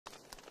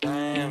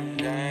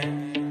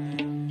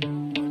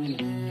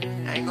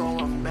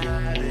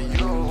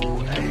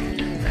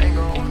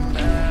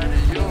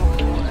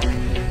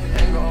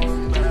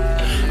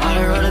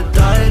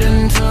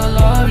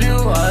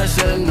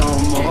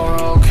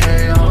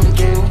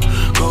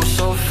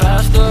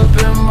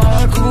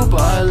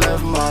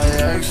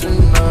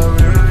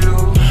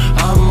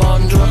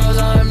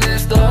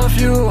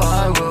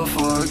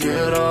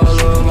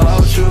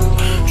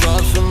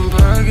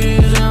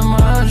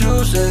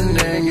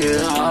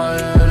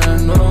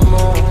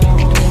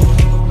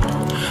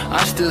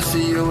I still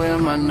see you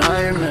in my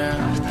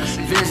nightmares.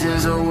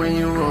 Visions of when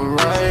you were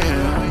right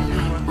here.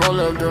 Roll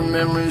up the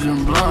memories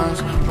and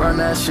blunts, burn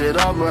that shit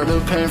up, but the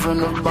pain from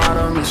the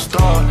bottom is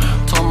start.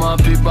 Told my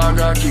people I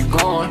gotta keep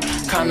going.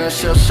 Kinda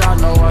shell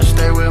shot, know I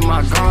stay with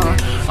my gun.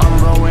 I'm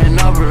going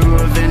up,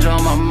 revenge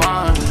on my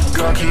mind.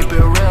 Girl, keep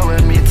it real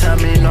with me, tell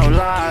me no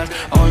lies.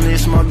 Only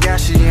smoke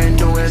gas, she ain't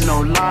doing no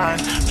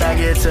lies. Back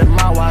it to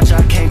my watch,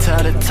 I can't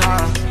tell the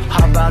time.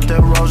 Hop out the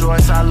Rolls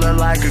Royce, I look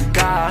like a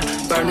god.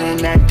 Burning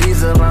that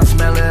diesel, I'm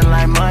smelling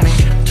like money.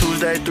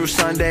 Tuesday through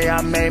Sunday,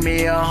 I made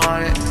me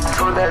 100.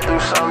 Tuesday through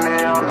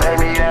Sunday, I made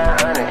me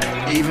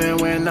 100. Even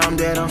when I'm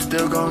dead, I'm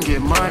still gon'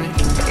 get money.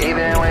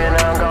 Even when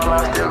I'm gone,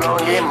 I'm still gon'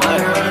 get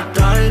money. I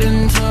died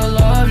to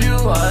love you,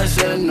 I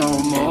said no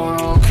more,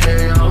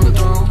 okay, I'm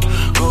through.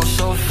 Go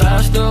so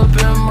fast up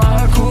in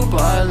my coupe,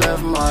 I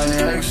left my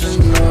ex in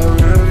the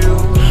review.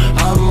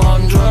 I'm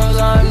on drugs,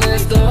 I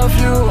missed a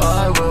few,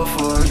 I will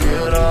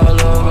forget all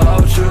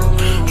about you.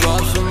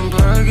 Drop some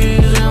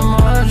burgies in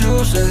my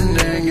juice and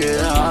then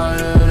get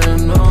higher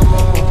than the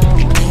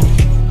moon.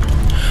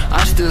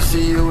 I still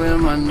see you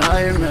in my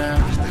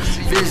nightmares.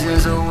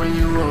 Visions of when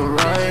you were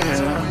right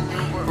here.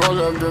 Roll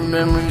up the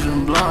memories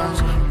and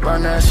blunts,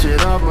 burn that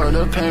shit up, but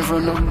the pain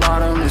from the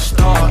bottom is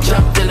start.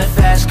 Jumped in a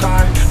fast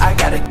car, I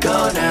gotta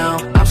go now.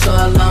 I'm so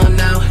alone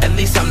now, at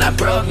least I'm not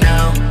broke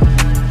now.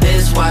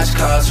 This watch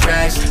costs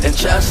racks, and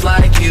just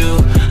like you,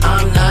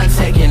 I'm not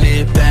taking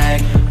it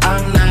back.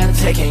 I'm not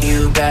taking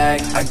you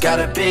back. I got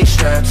a big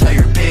strap, tell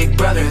your big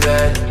brother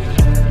that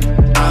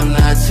I'm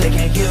not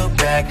taking you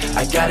back.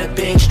 I got a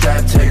big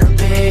strap, tell your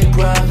big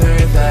brother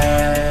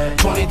that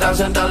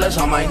 $20,000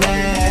 on my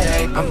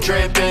neck, I'm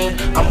dripping,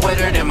 I'm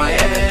wetter than my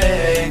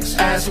ex.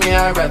 Ask me,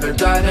 I'd rather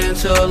die than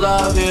to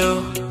love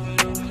you,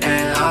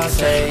 and I'll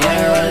say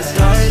yes. I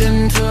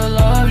died to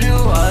love you,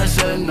 I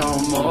said no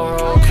more,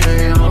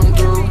 okay, I'm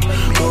through.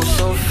 Go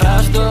so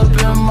fast up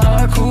in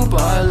my coupe,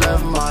 I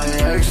left my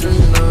ex in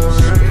the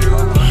review.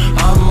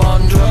 I'm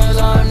on drugs,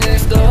 I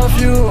missed a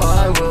few,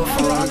 I will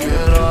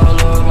forget all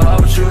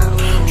about you.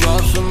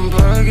 Drop some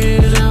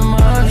burgies in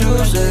my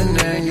juice and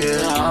then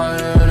get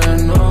higher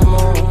than the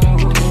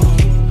moon.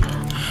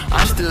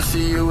 I still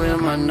see you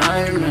in my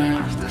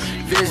nightmares.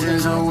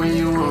 Visions of when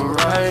you were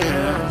right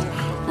here.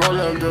 Roll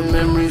up the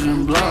memories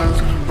and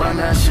blunts, burn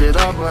that shit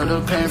up, but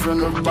the pain from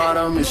the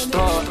bottom is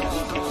start.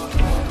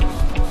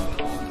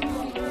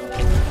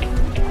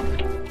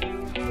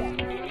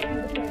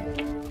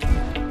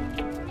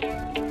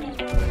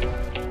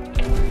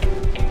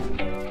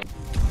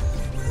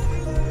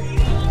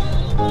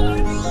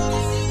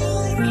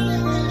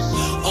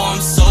 Oh,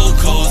 I'm so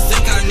cold,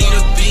 think I need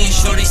a bean,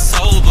 shorty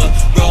sober.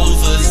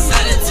 Rovers,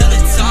 set it till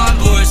the time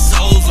or it's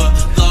over.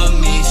 Love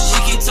me, she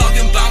keep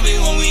talking about me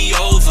when we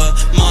over.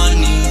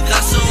 Money,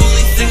 that's the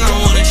only thing I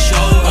wanna show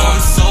her. Oh,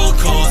 I'm so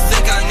cold,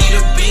 think I need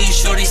a bean,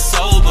 shorty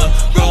sober.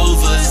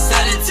 Rovers,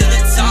 set it till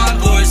the time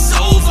or it's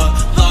over.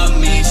 Love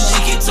me, she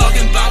keep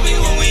talking about me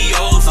when we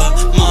over.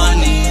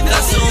 Money,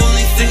 that's the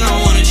only thing I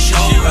wanna show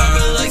her. She wrap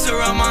her legs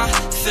around my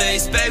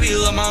face, baby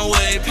love my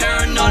way.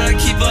 Paranoid, I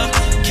keep a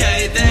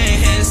K, they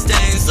ain't hand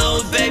stains.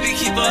 Little baby,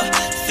 keep a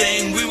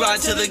thing. We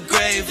ride to the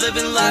grave,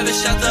 living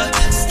lavish at the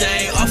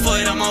stay. Off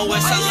white on my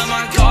waist, I let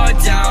my guard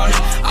down.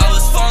 I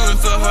was falling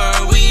for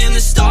her, we in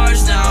the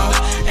stars now,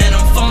 and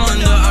I'm falling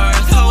to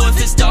earth. Oh, if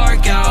it's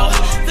dark out,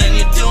 then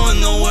you're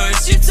doing the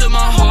worst. You took my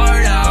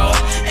heart out,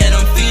 and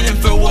I'm feeling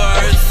for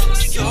worth.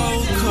 So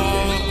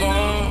cold,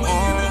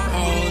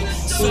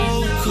 so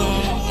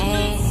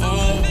cold,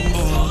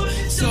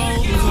 so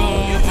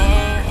cold,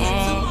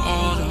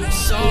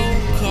 so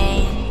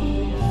cold.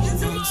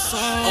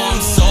 Oh,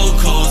 I'm so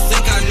cold,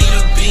 think I need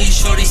a bean,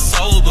 shorty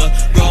sober.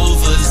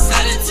 Rovers,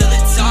 set it till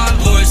the time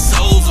or it's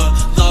over.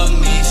 Love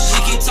me, she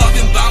keep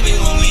talking about me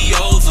when we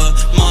over.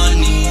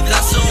 Money,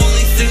 that's the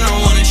only thing I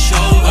wanna show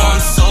her. Oh,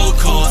 I'm so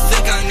cold,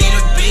 think I need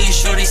a bean,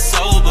 shorty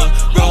sober.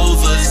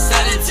 Rovers,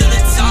 set it till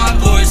the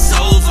time or it's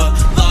over.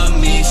 Love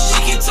me, she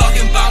keep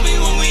talking about me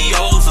when we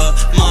over.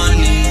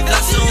 Money,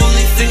 that's the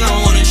only thing I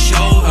wanna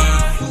show her.